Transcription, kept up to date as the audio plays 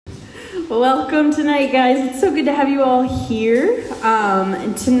Welcome tonight, guys. It's so good to have you all here.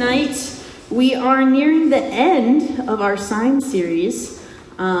 And tonight we are nearing the end of our sign series.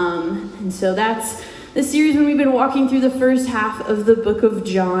 And so that's the series when we've been walking through the first half of the book of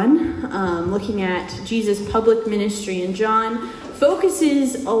John, looking at Jesus' public ministry. And John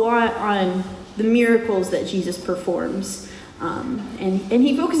focuses a lot on the miracles that Jesus performs. And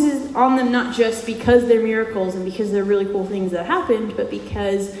he focuses on them not just because they're miracles and because they're really cool things that happened, but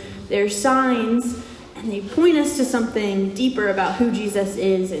because they're signs and they point us to something deeper about who Jesus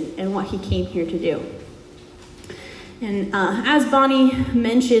is and what he came here to do. And as Bonnie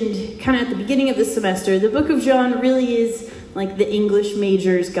mentioned kind of at the beginning of the semester, the book of John really is like the English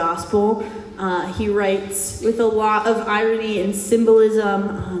major's gospel. He writes with a lot of irony and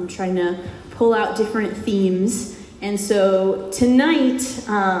symbolism, trying to pull out different themes. And so tonight,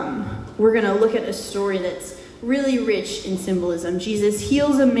 we're going to look at a story that's really rich in symbolism. Jesus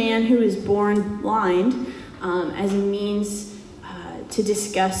heals a man who is born blind as a means to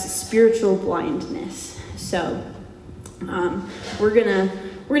discuss spiritual blindness. So we're gonna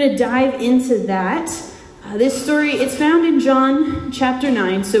dive into that. This story, it's found in John chapter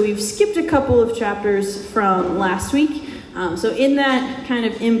 9. So we've skipped a couple of chapters from last week. So in that kind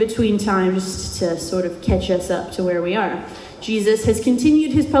of in-between time, just to sort of catch us up to where we are, Jesus has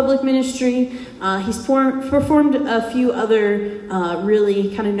continued his public ministry. He's performed a few other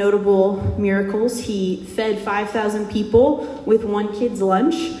really kind of notable miracles. He fed 5,000 people with one kid's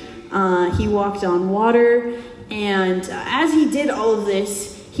lunch. He walked on water. And as he did all of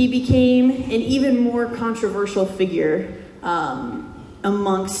this, he became an even more controversial figure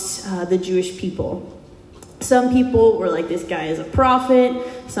amongst the Jewish people. Some people were like, this guy is a prophet.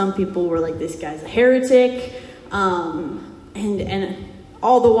 Some people were like, this guy's a heretic. And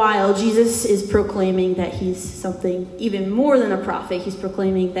all the while, Jesus is proclaiming that he's something even more than a prophet. He's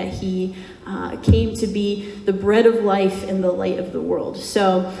proclaiming that he came to be the bread of life and the light of the world.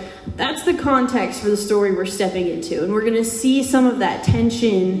 So that's the context for the story we're stepping into. And we're going to see some of that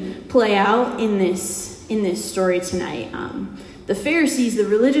tension play out in this story tonight. The Pharisees, the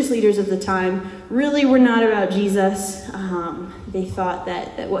religious leaders of the time, really were not about Jesus. They thought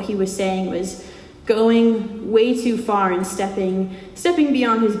that what he was saying was going way too far and stepping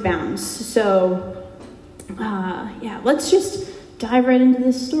beyond his bounds. So, let's just dive right into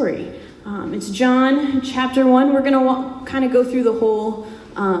this story. It's John chapter 1. We're gonna kind of go through the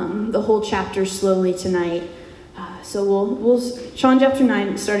whole chapter slowly tonight. So we'll John chapter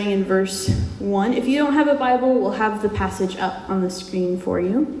 9, starting in verse 1. If you don't have a Bible, we'll have the passage up on the screen for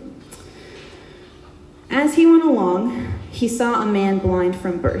you. As he went along, he saw a man blind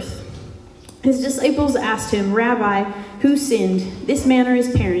from birth. His disciples asked him, "Rabbi, who sinned, this man or his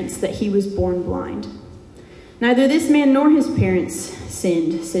parents, that he was born blind?" "Neither this man nor his parents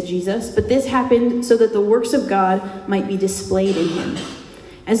sinned," said Jesus, "but this happened so that the works of God might be displayed in him.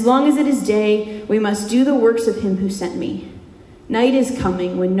 As long as it is day, we must do the works of him who sent me. Night is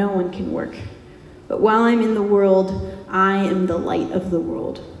coming when no one can work. But while I'm in the world, I am the light of the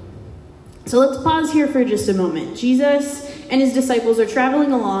world." So let's pause here for just a moment. Jesus and his disciples are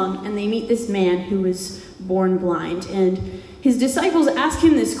traveling along, and they meet this man who was born blind. And his disciples ask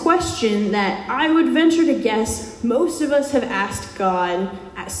him this question that I would venture to guess most of us have asked God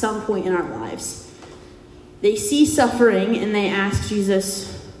at some point in our lives. They see suffering, and they ask Jesus,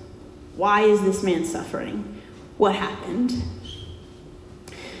 why is this man suffering? What happened?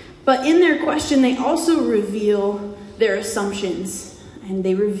 But in their question, they also reveal their assumptions. And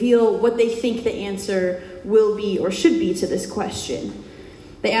they reveal what they think the answer will be or should be to this question.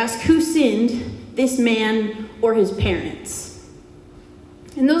 They ask, who sinned, this man or his parents?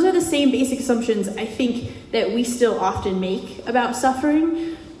 And those are the same basic assumptions I think that we still often make about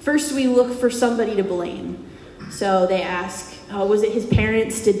suffering. First, we look for somebody to blame. So they ask, was it his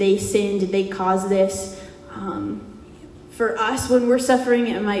parents? Did they sin? Did they cause this? For us, when we're suffering,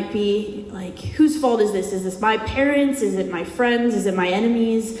 it might be like, whose fault is this? Is this my parents? Is it my friends? Is it my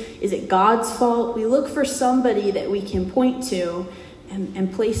enemies? Is it God's fault? We look for somebody that we can point to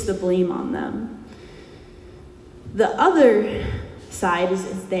and place the blame on them. The other side is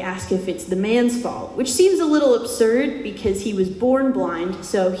they ask if it's the man's fault, which seems a little absurd because he was born blind,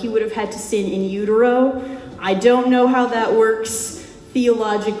 so he would have had to sin in utero. I don't know how that works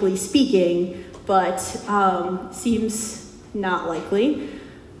theologically speaking, but seems not likely.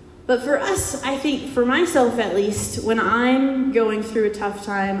 But for us, I think, for myself at least, when I'm going through a tough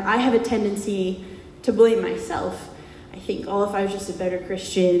time, I have a tendency to blame myself. I think, if I was just a better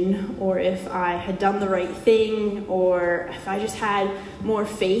Christian, or if I had done the right thing, or if I just had more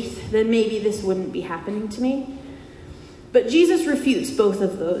faith, then maybe this wouldn't be happening to me. But Jesus refutes both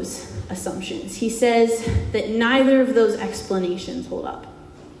of those assumptions. He says that neither of those explanations hold up.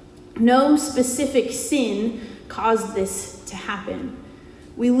 No specific sin caused this to happen.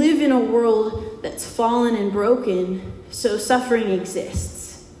 We live in a world that's fallen and broken, so suffering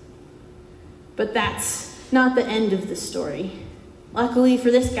exists. But that's not the end of the story. Luckily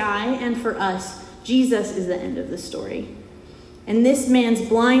for this guy and for us, Jesus is the end of the story. And this man's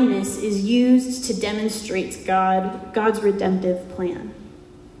blindness is used to demonstrate God's redemptive plan.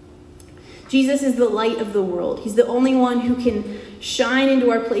 Jesus is the light of the world. He's the only one who can shine into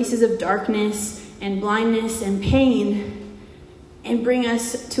our places of darkness and blindness and pain and bring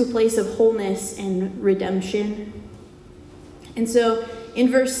us to a place of wholeness and redemption. And so in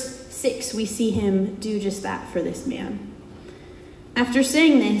verse 6, we see him do just that for this man. After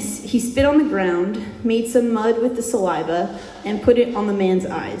saying this, he spit on the ground, made some mud with the saliva, and put it on the man's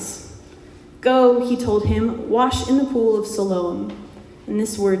eyes. Go, he told him, wash in the pool of Siloam. And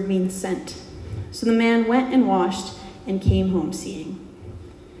this word means sent. So the man went and washed and came home seeing.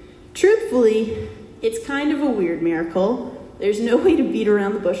 Truthfully, it's kind of a weird miracle. There's no way to beat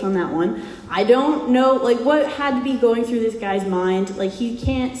around the bush on that one. I don't know, what had to be going through this guy's mind. He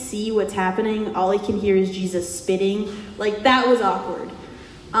can't see what's happening. All he can hear is Jesus spitting. That was awkward.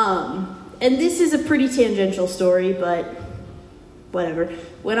 And this is a pretty tangential story, but whatever.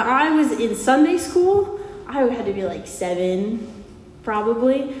 When I was in Sunday school, I had to be 7,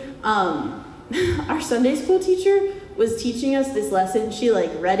 probably. Our Sunday school teacher was teaching us this lesson. She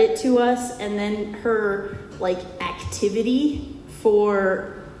read it to us, and then her activity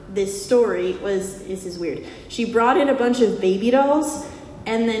for this story was, this is weird. She brought in a bunch of baby dolls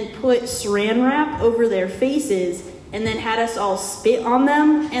and then put saran wrap over their faces and then had us all spit on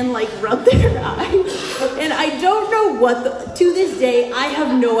them and rub their eyes. And I don't know to this day, I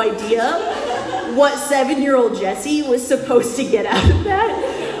have no idea what 7-year-old Jessie was supposed to get out of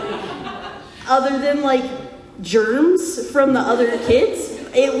that. Other than germs from the other kids.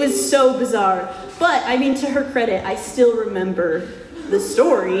 It was so bizarre. But, to her credit, I still remember the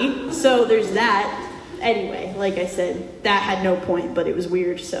story, so there's that. Anyway, like I said, that had no point, but it was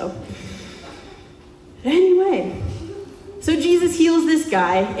weird, so. Anyway, so Jesus heals this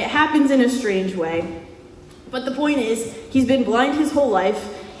guy. It happens in a strange way. But the point is, he's been blind his whole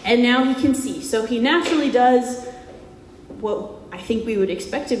life, and now he can see. So he naturally does what I think we would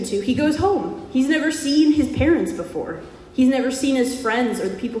expect him to. He goes home. He's never seen his parents before. He's never seen his friends or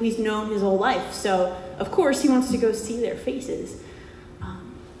the people he's known his whole life. So, of course, he wants to go see their faces.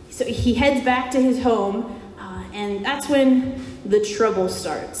 So he heads back to his home, and that's when the trouble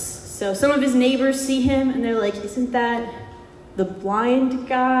starts. So some of his neighbors see him, and they're like, isn't that the blind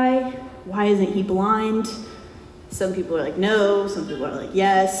guy? Why isn't he blind? Some people are like, no. Some people are like,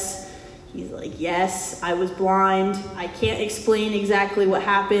 yes. He's like, yes, I was blind. I can't explain exactly what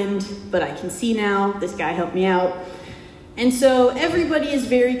happened, but I can see now. This guy helped me out. And so everybody is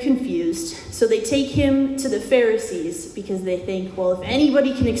very confused. So they take him to the Pharisees because they think, well, if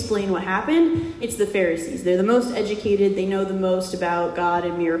anybody can explain what happened, it's the Pharisees. They're the most educated. They know the most about God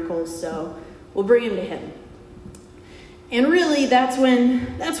and miracles. So we'll bring him to him. And really, that's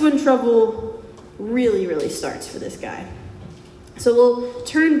when trouble really, really starts for this guy. So we'll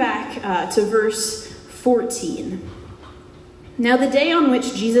turn back to verse 14. Now the day on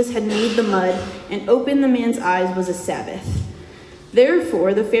which Jesus had made the mud and opened the man's eyes was a Sabbath.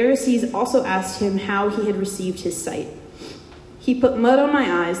 Therefore the Pharisees also asked him how he had received his sight. He put mud on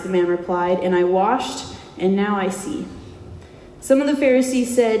my eyes, the man replied, and I washed, and now I see. Some of the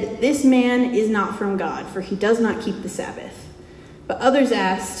Pharisees said, this man is not from God, for he does not keep the Sabbath. But others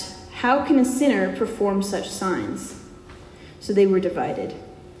asked, how can a sinner perform such signs? So they were divided.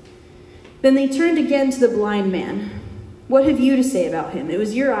 Then they turned again to the blind man. What have you to say about him? It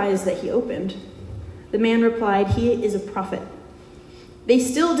was your eyes that he opened. The man replied, he is a prophet. They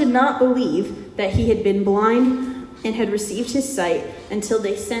still did not believe that he had been blind and had received his sight until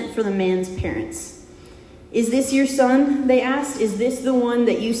they sent for the man's parents. Is this your son? They asked. Is this the one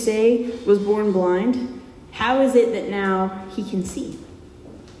that you say was born blind? How is it that now he can see?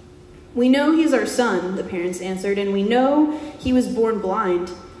 We know he is our son, the parents answered, and we know he was born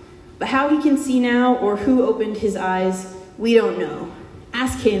blind. But how he can see now or who opened his eyes, we don't know.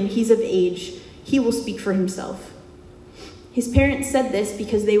 Ask him, he's of age. He will speak for himself. His parents said this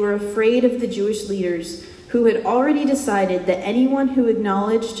because they were afraid of the Jewish leaders who had already decided that anyone who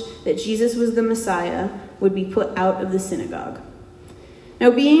acknowledged that Jesus was the Messiah would be put out of the synagogue.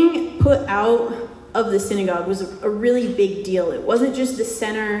 Now, being put out of the synagogue was a really big deal. It wasn't just the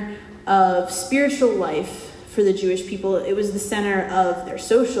center of spiritual life for the Jewish people. It was the center of their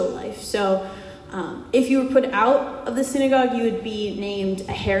social life. So If you were put out of the synagogue, you would be named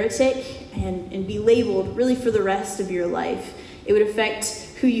a heretic and be labeled really for the rest of your life. It would affect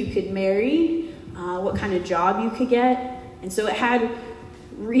who you could marry, what kind of job you could get. And so it had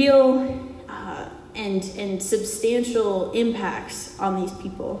real and substantial impacts on these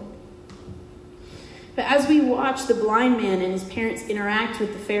people. But as we watch the blind man and his parents interact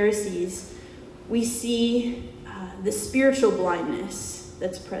with the Pharisees, we see the spiritual blindness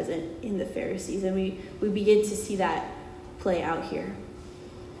that's present in the Pharisees, and we begin to see that play out here.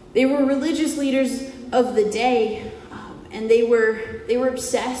 They were religious leaders of the day, and they were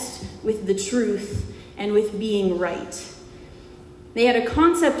obsessed with the truth and with being right. They had a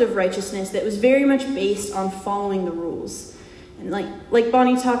concept of righteousness that was very much based on following the rules. And like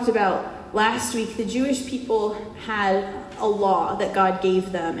Bonnie talked about last week, the Jewish people had a law that God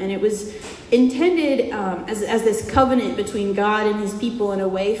gave them, and it was intended as this covenant between God and his people, and a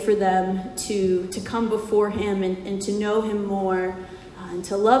way for them to come before him and to know him more and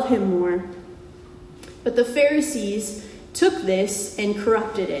to love him more. But the Pharisees took this and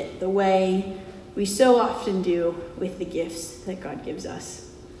corrupted it the way we so often do with the gifts that God gives us.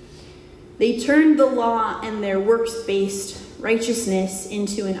 They turned the law and their works-based righteousness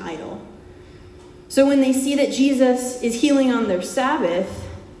into an idol. So when they see that Jesus is healing on their Sabbath,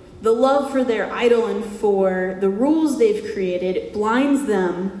 the love for their idol and for the rules they've created blinds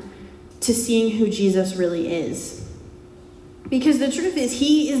them to seeing who Jesus really is. Because the truth is,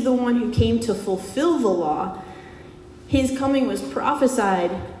 he is the one who came to fulfill the law. His coming was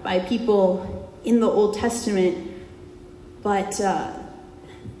prophesied by people in the Old Testament, but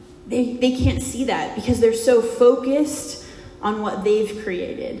they can't see that because they're so focused on what they've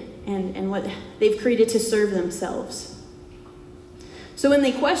created and what they've created to serve themselves. So when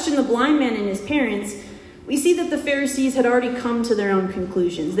they question the blind man and his parents, we see that the Pharisees had already come to their own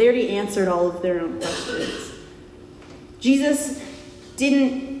conclusions. They already answered all of their own questions. Jesus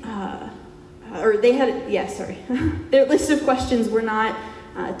didn't, their list of questions were not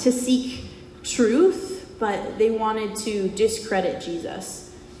to seek truth, but they wanted to discredit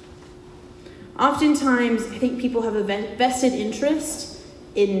Jesus. Oftentimes, I think people have a vested interest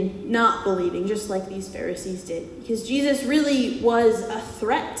in not believing, just like these Pharisees did, because Jesus really was a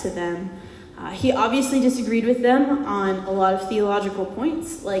threat to them. He obviously disagreed with them on a lot of theological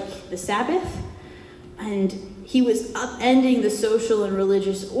points, like the Sabbath, and he was upending the social and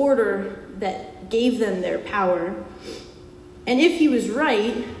religious order that gave them their power. And if he was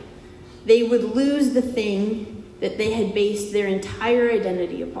right, they would lose the thing that they had based their entire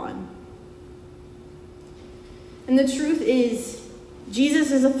identity upon. And the truth is,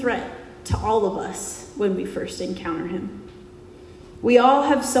 Jesus is a threat to all of us when we first encounter him. We all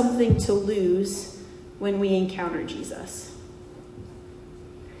have something to lose when we encounter Jesus.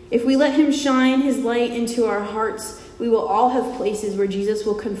 If we let him shine his light into our hearts, we will all have places where Jesus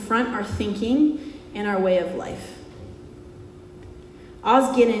will confront our thinking and our way of life.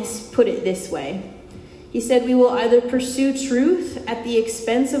 Os Guinness put it this way. He said, "We will either pursue truth at the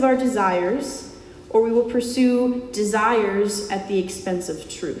expense of our desires, or we will pursue desires at the expense of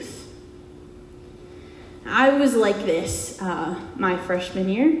truth." I was like this my freshman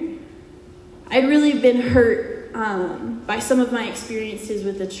year. I'd really been hurt by some of my experiences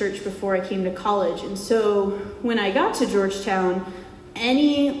with the church before I came to college. And so when I got to Georgetown,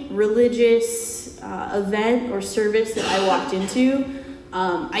 any religious event or service that I walked into,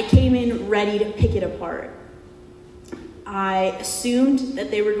 I came in ready to pick it apart. I assumed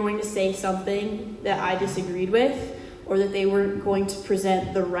that they were going to say something that I disagreed with, or that they were going to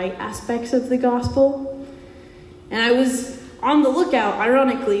present the right aspects of the gospel. And I was on the lookout,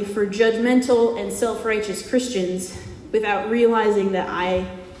 ironically, for judgmental and self-righteous Christians without realizing that I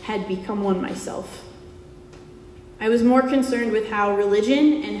had become one myself. I was more concerned with how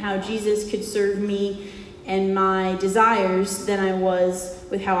religion and how Jesus could serve me and my desires than I was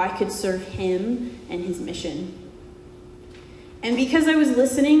with how I could serve him and his mission. And because I was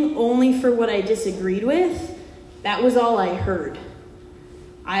listening only for what I disagreed with, that was all I heard.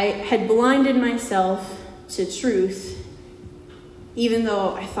 I had blinded myself to truth, even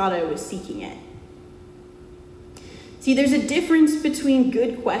though I thought I was seeking it. See, there's a difference between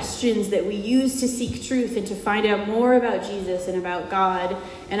good questions that we use to seek truth and to find out more about Jesus and about God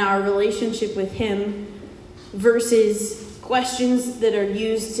and our relationship with him, versus questions that are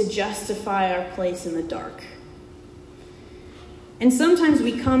used to justify our place in the dark. And sometimes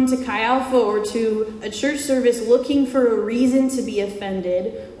we come to Chi Alpha or to a church service looking for a reason to be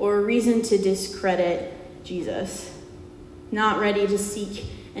offended or a reason to discredit Jesus, not ready to seek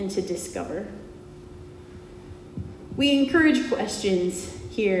and to discover. We encourage questions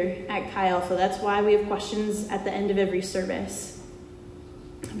here at Chi Alpha. That's why we have questions at the end of every service.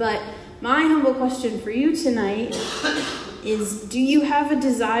 But my humble question for you tonight is, do you have a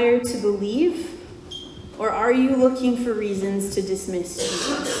desire to believe, or are you looking for reasons to dismiss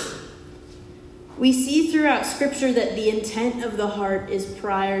Jesus? We see throughout Scripture that the intent of the heart is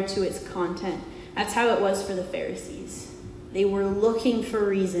prior to its content. That's how it was for the Pharisees. They were looking for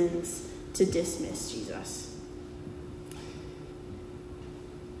reasons to dismiss Jesus.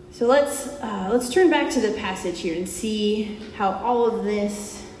 So let's turn back to the passage here and see how all of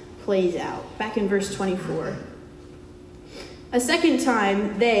this plays out. Back in verse 24. A second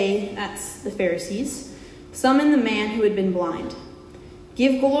time, they, that's the Pharisees, summoned the man who had been blind.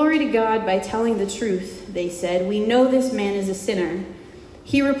 "Give glory to God by telling the truth," they said. "We know this man is a sinner."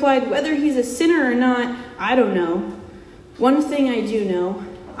 He replied, "Whether he's a sinner or not, I don't know. One thing I do know,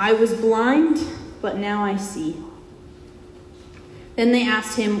 I was blind, but now I see." Then they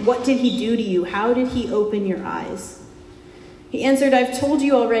asked him, "What did he do to you? How did he open your eyes?" He answered, "I've told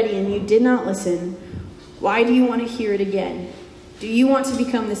you already, and you did not listen. Why do you want to hear it again? Do you want to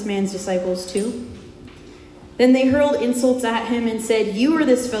become this man's disciples too?" Then they hurled insults at him and said, "You are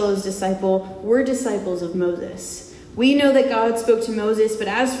this fellow's disciple. We're disciples of Moses. We know that God spoke to Moses, but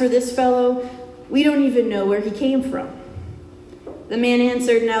as for this fellow, we don't even know where he came from." The man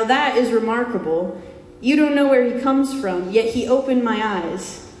answered, "Now that is remarkable. You don't know where he comes from, yet he opened my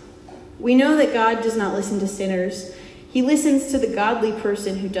eyes. We know that God does not listen to sinners. He listens to the godly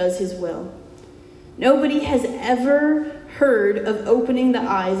person who does his will. Nobody has ever heard of opening the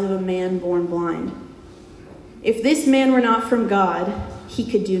eyes of a man born blind. If this man were not from God, he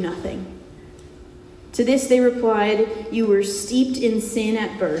could do nothing." To this they replied, "You were steeped in sin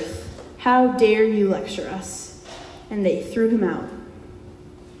at birth. How dare you lecture us?" And they threw him out.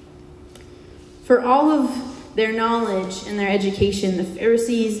 For all of their knowledge and their education, the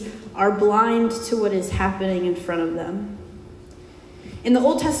Pharisees are blind to what is happening in front of them. In the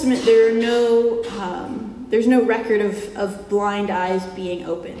Old Testament, there's no record of blind eyes being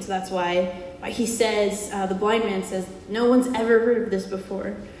opened. So that's why he says, the blind man says, no one's ever heard of this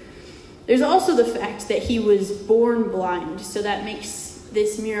before. There's also the fact that he was born blind. So that makes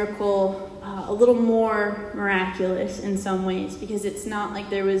this miracle a little more miraculous in some ways, because it's not like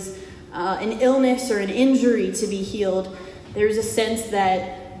there was an illness or an injury to be healed. There's a sense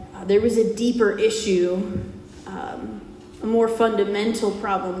that there was a deeper issue, a more fundamental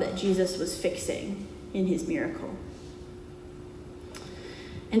problem that Jesus was fixing in his miracle.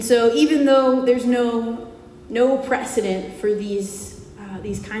 And so even though there's no precedent for these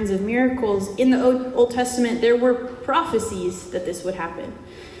kinds of miracles, in the Old Testament there were prophecies that this would happen.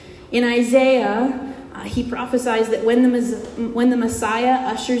 In Isaiah, he prophesies that when the Messiah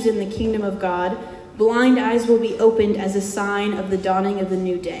ushers in the kingdom of God, blind eyes will be opened as a sign of the dawning of the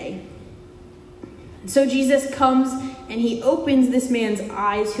new day. So Jesus comes and he opens this man's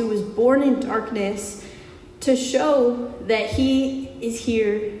eyes who was born in darkness to show that he is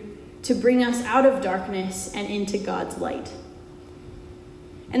here to bring us out of darkness and into God's light.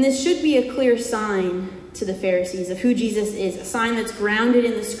 And this should be a clear sign to the Pharisees of who Jesus is, a sign that's grounded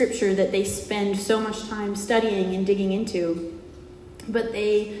in the scripture that they spend so much time studying and digging into. But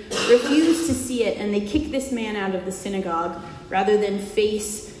they refuse to see it, and they kick this man out of the synagogue rather than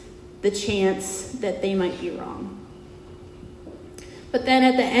face the chance that they might be wrong. But then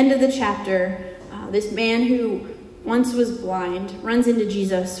at the end of the chapter, this man who once was blind runs into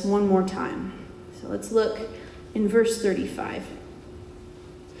Jesus one more time. So let's look in verse 35.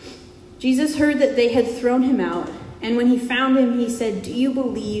 Jesus heard that they had thrown him out, and when he found him, he said, "Do you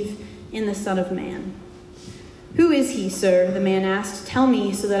believe in the Son of Man?" "Who is he, sir?" the man asked. "Tell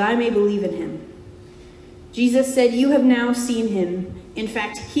me so that I may believe in him." Jesus said, "You have now seen him. In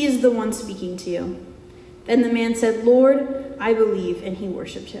fact, he is the one speaking to you." Then the man said, "Lord, I believe," and he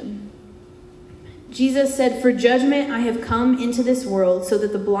worshipped him. Jesus said, "For judgment I have come into this world so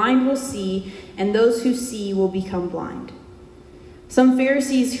that the blind will see, and those who see will become blind." Some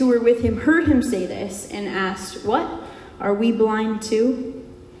Pharisees who were with him heard him say this and asked, "What? Are we blind too?"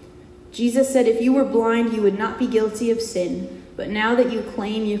 Jesus said, "If you were blind, you would not be guilty of sin, but now that you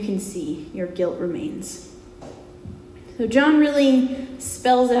claim you can see, your guilt remains." So John really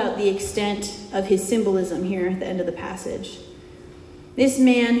spells out the extent of his symbolism here at the end of the passage. This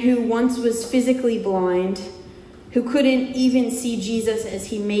man who once was physically blind, who couldn't even see Jesus as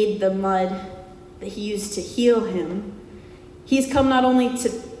he made the mud that he used to heal him, he's come not only to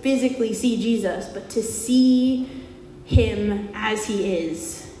physically see Jesus, but to see him as he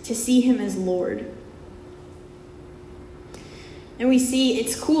is, to see him as Lord. And we see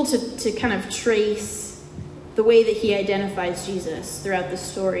it's cool to kind of trace the way that he identifies Jesus throughout the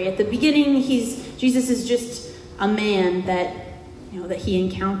story. At the beginning, Jesus is just a man that he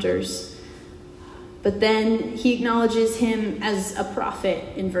encounters. But then he acknowledges him as a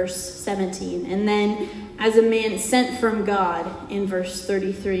prophet in verse 17, and then as a man sent from God in verse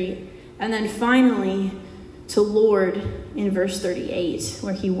 33, and then finally to Lord in verse 38,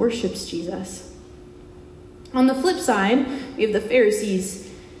 where he worships Jesus. On the flip side, we have the Pharisees,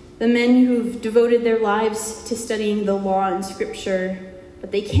 the men who've devoted their lives to studying the law and scripture,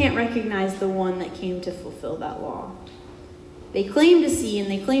 but they can't recognize the one that came to fulfill that law. They claim to see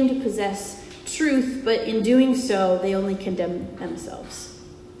and they claim to possess truth, but in doing so, they only condemn themselves.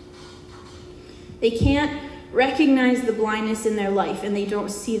 They can't recognize the blindness in their life, and they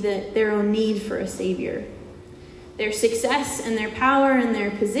don't see their own need for a savior. Their success and their power and their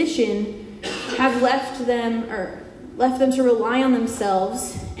position have left them to rely on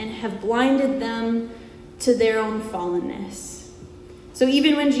themselves and have blinded them to their own fallenness. So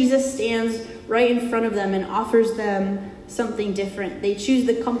even when Jesus stands right in front of them and offers them something different, they choose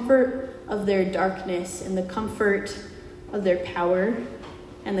the comfort of their darkness and the comfort of their power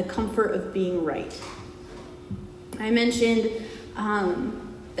and the comfort of being right. I mentioned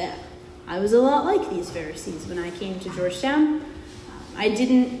that I was a lot like these Pharisees when I came to Georgetown. I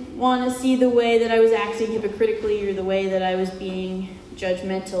didn't want to see the way that I was acting hypocritically or the way that I was being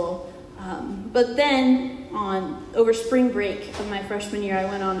judgmental. But then over spring break of my freshman year, I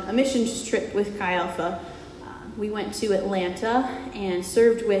went on a missions trip with Chi Alpha. We went to Atlanta and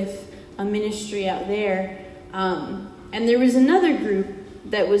served with a ministry out there. And there was another group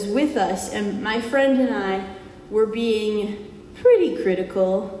that was with us, and my friend and I were being pretty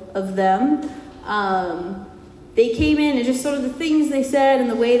critical of them. They came in and just sort of the things they said and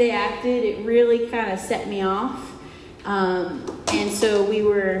the way they acted, it really kind of set me off. And so we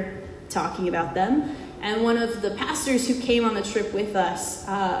were talking about them. And one of the pastors who came on the trip with us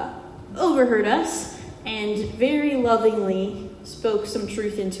overheard us and very lovingly spoke some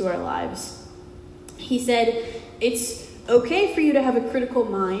truth into our lives. He said, it's okay for you to have a critical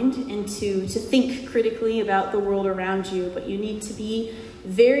mind and to think critically about the world around you, but you need to be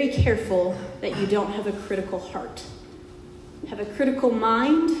very careful that you don't have a critical heart. Have a critical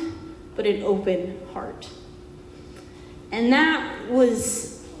mind, but an open heart. And that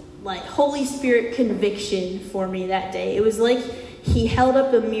was like Holy Spirit conviction for me that day. It was like he held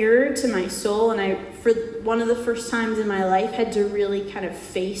up a mirror to my soul, and I, for one of the first times in my life, had to really kind of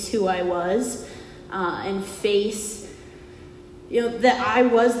face who I was and face, that I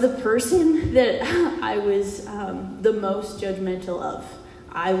was the person that I was the most judgmental of.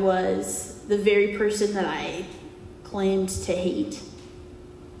 I was the very person that I claimed to hate.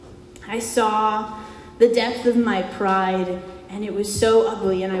 I saw the depth of my pride, and it was so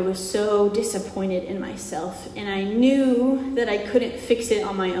ugly, and I was so disappointed in myself. And I knew that I couldn't fix it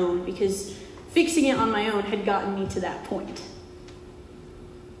on my own, because fixing it on my own had gotten me to that point.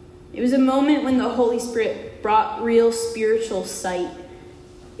 It was a moment when the Holy Spirit brought real spiritual sight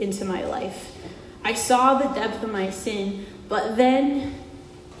into my life. I saw the depth of my sin, but then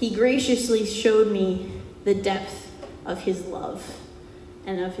he graciously showed me the depth of his love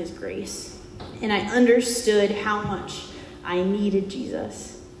and of his grace. And I understood how much I needed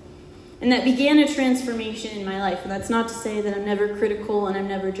Jesus. And that began a transformation in my life. And that's not to say that I'm never critical and I'm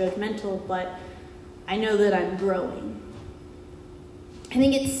never judgmental, but I know that I'm growing. I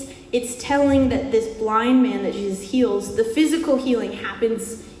think it's telling that this blind man that Jesus heals, the physical healing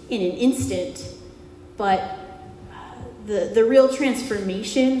happens in an instant, but the real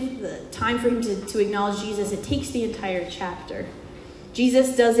transformation, the time for him to acknowledge Jesus, it takes the entire chapter.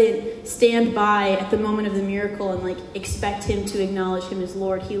 Jesus doesn't stand by at the moment of the miracle and expect him to acknowledge him as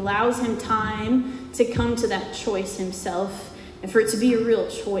Lord. He allows him time to come to that choice himself and for it to be a real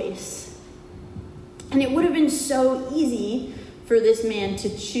choice. And it would have been so easy for this man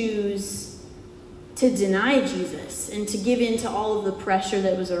to choose to deny Jesus and to give in to all of the pressure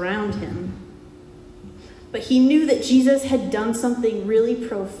that was around him. But he knew that Jesus had done something really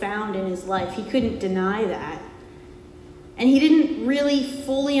profound in his life. He couldn't deny that. And he didn't really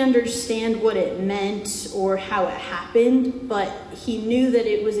fully understand what it meant or how it happened, but he knew that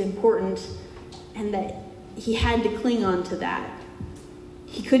it was important and that he had to cling on to that.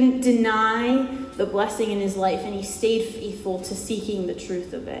 He couldn't deny the blessing in his life, and he stayed faithful to seeking the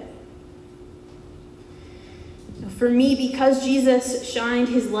truth of it. For me, because Jesus shined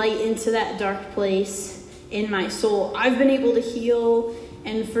his light into that dark place in my soul, I've been able to heal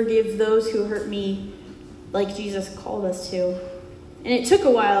and forgive those who hurt me like Jesus called us to. And it took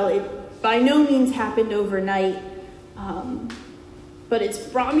a while. It by no means happened overnight. but it's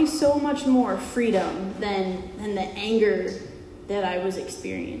brought me so much more freedom than the anger that I was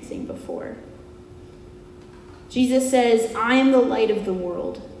experiencing before. Jesus says, I am the light of the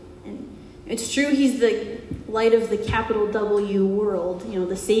world. And it's true, he's the light of the capital W world,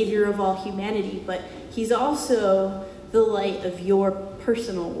 the savior of all humanity, but he's also the light of your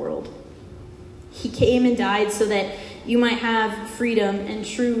personal world. He came and died so that you might have freedom and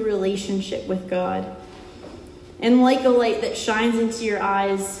true relationship with God. And like a light that shines into your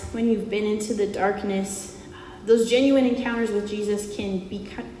eyes when you've been into the darkness, those genuine encounters with Jesus can be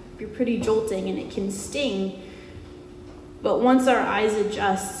pretty jolting and it can sting. But once our eyes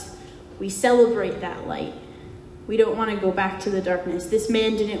adjust, we celebrate that light. We don't want to go back to the darkness. This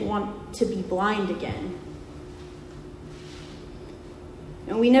man didn't want to be blind again.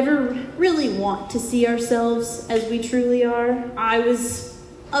 And we never really want to see ourselves as we truly are. I was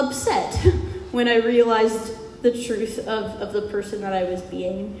upset when I realized the truth of the person that I was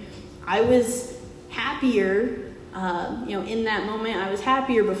being. I was happier, in that moment. I was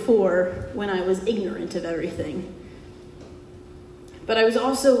happier before when I was ignorant of everything. But I was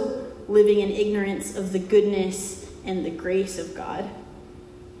also living in ignorance of the goodness and the grace of God.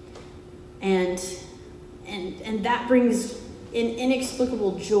 And that brings an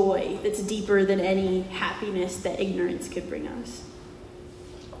inexplicable joy that's deeper than any happiness that ignorance could bring us.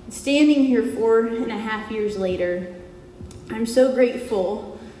 Standing here 4.5 years later, I'm so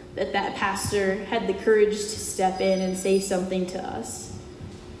grateful that pastor had the courage to step in and say something to us.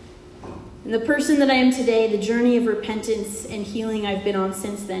 And the person that I am today, the journey of repentance and healing I've been on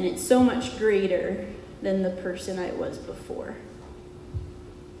since then, it's so much greater than the person I was before.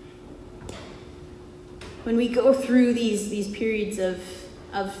 When we go through these periods of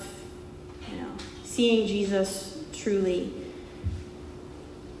seeing Jesus truly,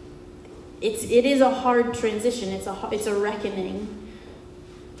 it is a hard transition. It's a reckoning.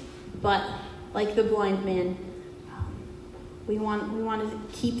 But like the blind man, we want to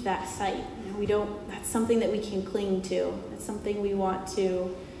keep that sight. That's something that we can cling to. That's something we want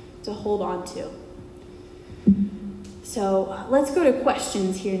to hold on to. So let's go to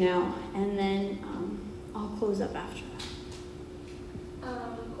questions here now, and then I'll close up after that.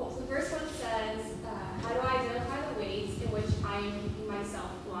 Cool. So the first one says, how do I identify the ways in which I am keeping myself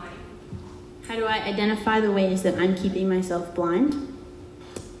blind? How do I identify the ways that I'm keeping myself blind?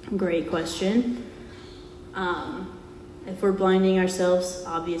 Great question. If we're blinding ourselves,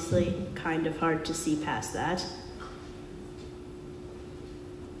 obviously, kind of hard to see past that.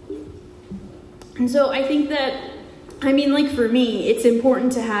 And so I think that, for me, it's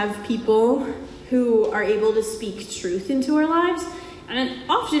important to have people who are able to speak truth into our lives. And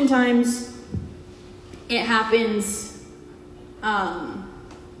oftentimes, it happens, I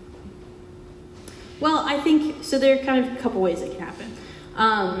think, so there are kind of a couple ways it can happen.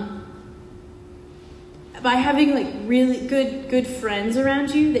 By having really good friends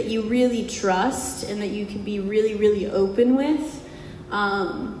around you that you really trust and that you can be really, really open with,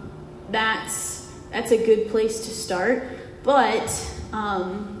 that's a good place to start. But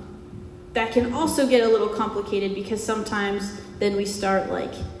that can also get a little complicated because sometimes then we start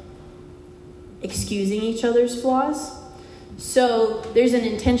excusing each other's flaws. So there's an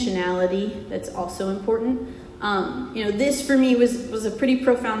intentionality that's also important. This for me was a pretty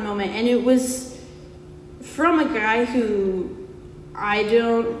profound moment, and it was from a guy who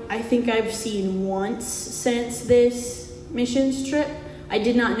I think I've seen once since this missions trip. I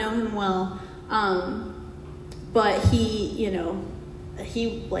did not know him well, but he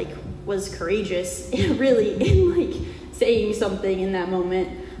was courageous really in saying something in that moment.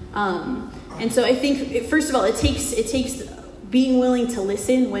 And so I think, first of all, it takes being willing to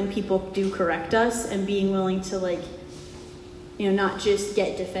listen when people do correct us, and being willing to not just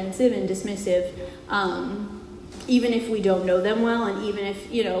get defensive and dismissive, even if we don't know them well, and even if,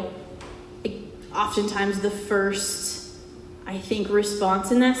 oftentimes the first, I think,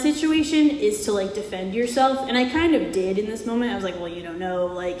 response in that situation is to defend yourself. And I kind of did in this moment. I was like, well, you don't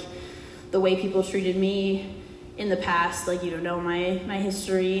know, the way people treated me in the past, you don't know my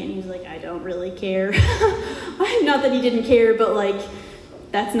history. And he's like, I don't really care. Not that he didn't care, but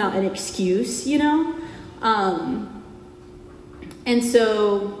that's not an excuse, And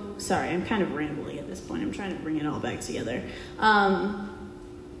so, sorry, I'm kind of rambling at this point. I'm trying to bring it all back together.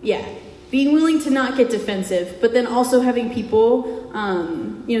 Being willing to not get defensive, but then also having people,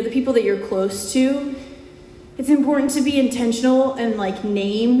 the people that you're close to, it's important to be intentional and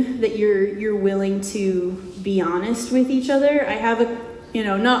name that you're willing to be honest with each other. I have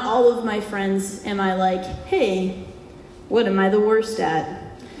not all of my friends am I hey, what am I the worst at?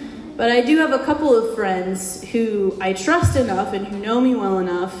 But I do have a couple of friends who I trust enough and who know me well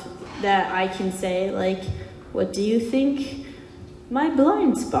enough that I can say, like, what do you think my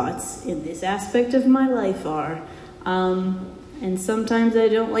blind spots in this aspect of my life are? And sometimes I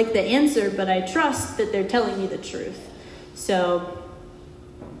don't like the answer, but I trust that they're telling me the truth. So,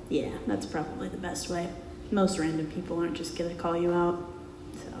 yeah, that's probably the best way. Most random people aren't just going to call you out.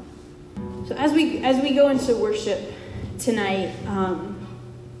 So as we go into worship tonight,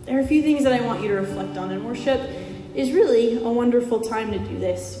 there are a few things that I want you to reflect on. And worship is really a wonderful time to do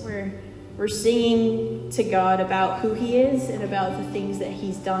this, where we're singing to God about who he is and about the things that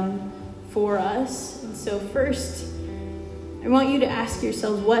he's done for us. And so first, I want you to ask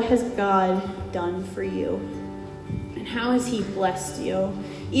yourselves, what has God done for you? And how has he blessed you?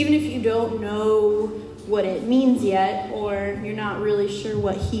 Even if you don't know what it means yet, or you're not really sure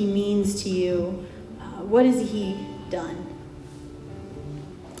what he means to you, what has he done?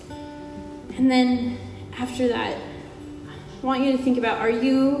 And then after that, I want you to think about, are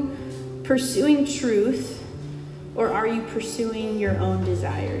you pursuing truth, or are you pursuing your own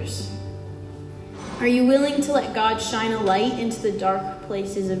desires? Are you willing to let God shine a light into the dark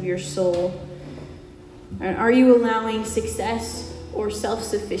places of your soul? Or are you allowing success or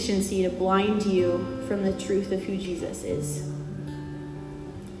self-sufficiency to blind you from the truth of who Jesus is?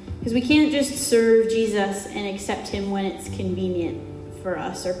 Because we can't just serve Jesus and accept him when it's convenient for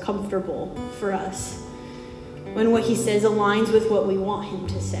us or comfortable for us, when what he says aligns with what we want him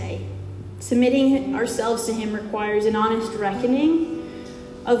to say. Submitting ourselves to him requires an honest reckoning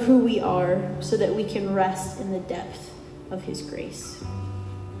of who we are so that we can rest in the depth of his grace.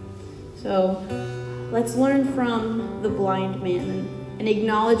 So let's learn from the blind man and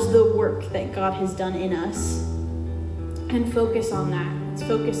acknowledge the work that God has done in us and focus on that. Let's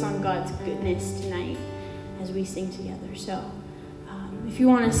focus on God's goodness tonight as we sing together. So if you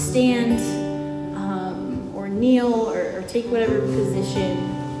want to stand or kneel or take whatever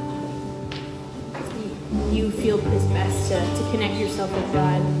position you feel is best to connect yourself with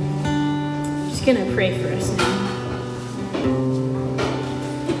God. I'm just going to pray for us now.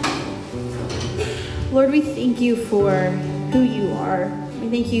 Lord, we thank you for who you are. We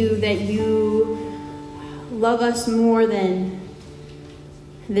thank you that you love us more than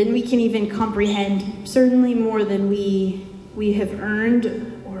we can even comprehend, certainly more than we have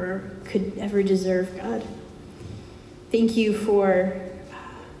earned or could ever deserve, God. Thank you for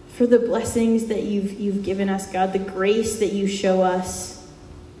the blessings that you've given us, God, the grace that you show us.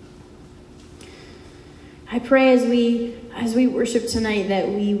 I pray as we worship tonight that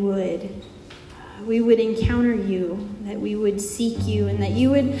we would encounter you, that we would seek you, and that you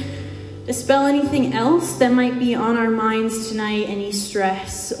would dispel anything else that might be on our minds tonight, any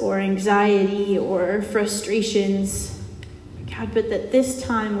stress or anxiety or frustrations, God, but that this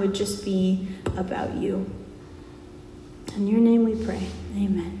time would just be about you. In your name we pray.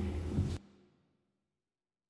 Amen.